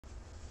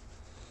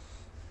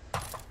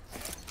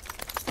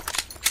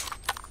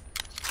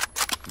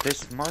They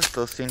smashed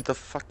us in the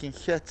fucking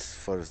heads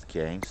first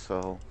game,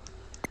 so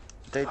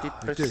they did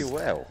pretty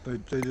well. They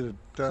did a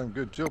damn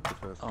good job the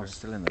first game.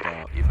 Still in the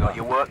dark. You've got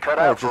your work cut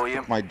I out just for you.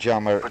 put my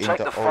jammer in Protect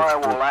the the old school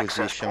firewall access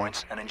position.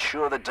 points and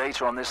ensure the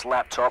data on this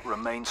laptop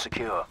remains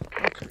secure.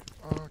 Okay,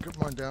 I'll get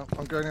mine down.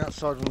 I'm going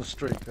outside on the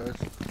street, guys.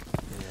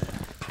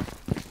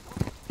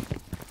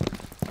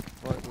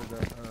 Right where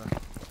that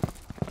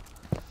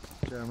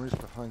jammer is,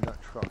 behind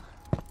that truck.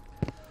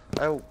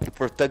 I'll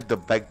protect the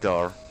back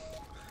door.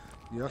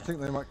 Yeah, I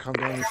think they might come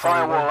down this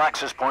Firewall way.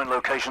 access point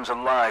locations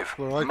are live.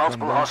 Where I come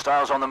Multiple down.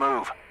 hostiles on the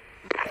move.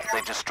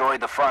 They've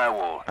destroyed the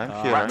firewall. I'm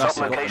here. Laptop must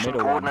have got the location middle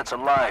one. coordinates are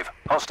live.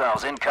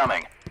 Hostiles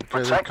incoming. Okay,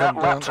 Protect that down.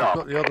 I've laptop.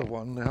 got the other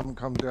one. They haven't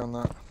come down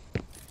that.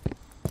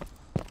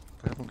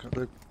 They haven't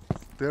come.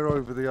 They're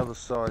over the other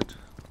side.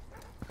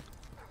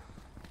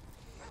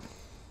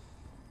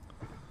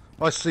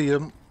 I see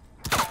them.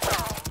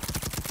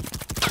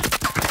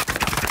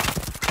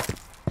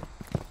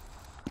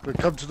 They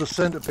come to the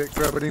centre bit.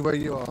 Grab anywhere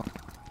you are.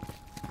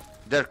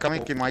 They're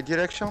coming in my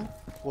direction.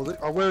 Well,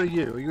 where are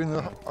you? Are you in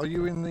the? Are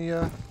you in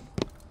the?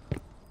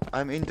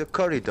 I'm in the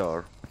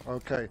corridor.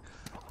 Okay,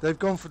 they've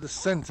gone for the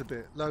centre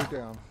bit, low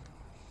down.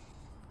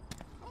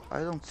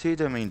 I don't see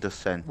them in the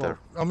center.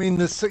 Well, I mean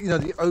the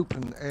the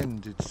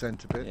open-ended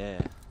centre bit.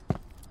 Yeah.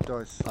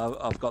 Dice.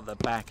 I've got the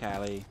back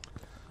alley.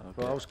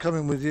 Well, I was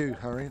coming with you,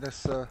 Harry.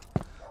 Let's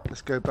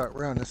go back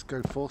round. Let's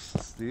go force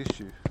the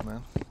issue,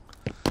 man.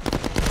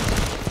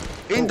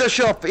 In the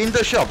shop.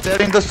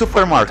 They're in the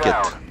supermarket.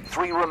 Down.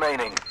 3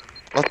 remaining.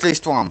 At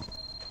least one.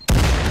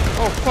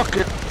 Oh fuck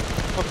it!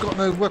 I've got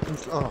no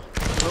weapons. Oh,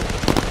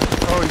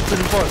 he's been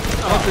revived.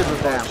 I've been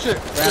revived. Shit.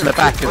 Round the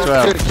back as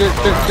well. Shit.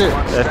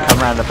 They've come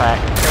round the back.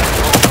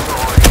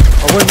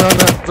 I went round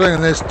that thing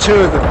and there's 2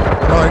 of them.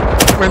 And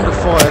I went to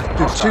fire,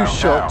 did 2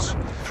 shots,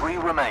 3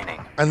 remaining.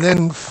 and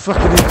then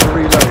fucking need to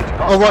reload.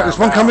 Oh right, there's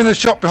one coming in the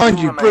shop behind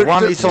you.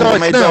 One is on the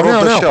main door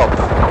of the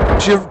shop.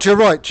 To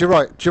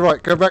your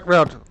right. Go back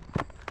round.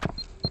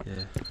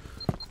 Yeah.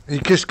 He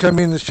just came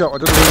in the shop. I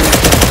don't know.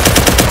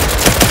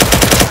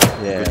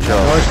 Yeah. Good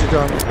job. Nicely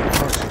done.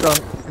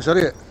 Is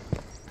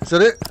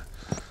that it?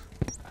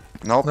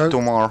 Nope, No.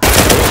 2 more.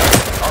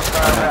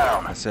 Hostile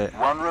down. That's it.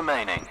 1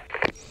 remaining.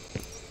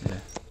 Yeah.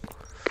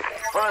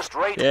 First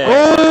rate. Yeah.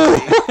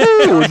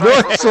 Oh,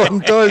 nice one,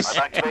 Dice.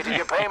 I've activated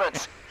your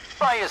payments.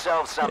 Buy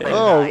yourself something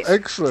Oh, nice.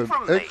 excellent,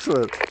 From me.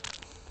 excellent.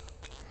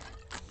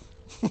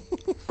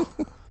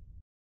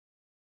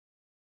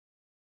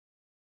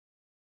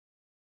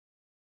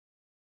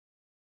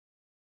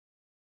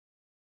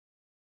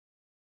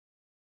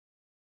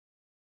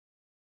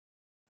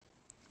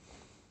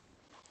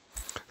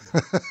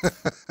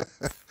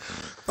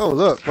 Oh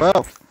look!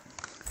 Wow,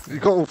 you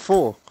got all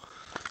 4.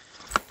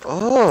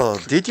 Oh,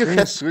 did you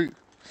Sweet.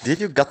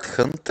 got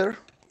Hunter?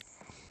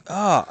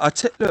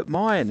 Look,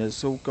 mine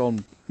has all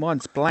gone.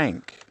 Mine's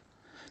blank.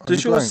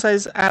 Does Blank. yours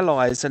says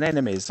allies and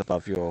enemies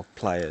above your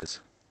players?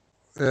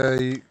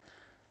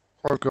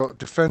 I've got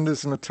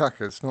defenders and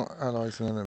attackers, not allies and enemies.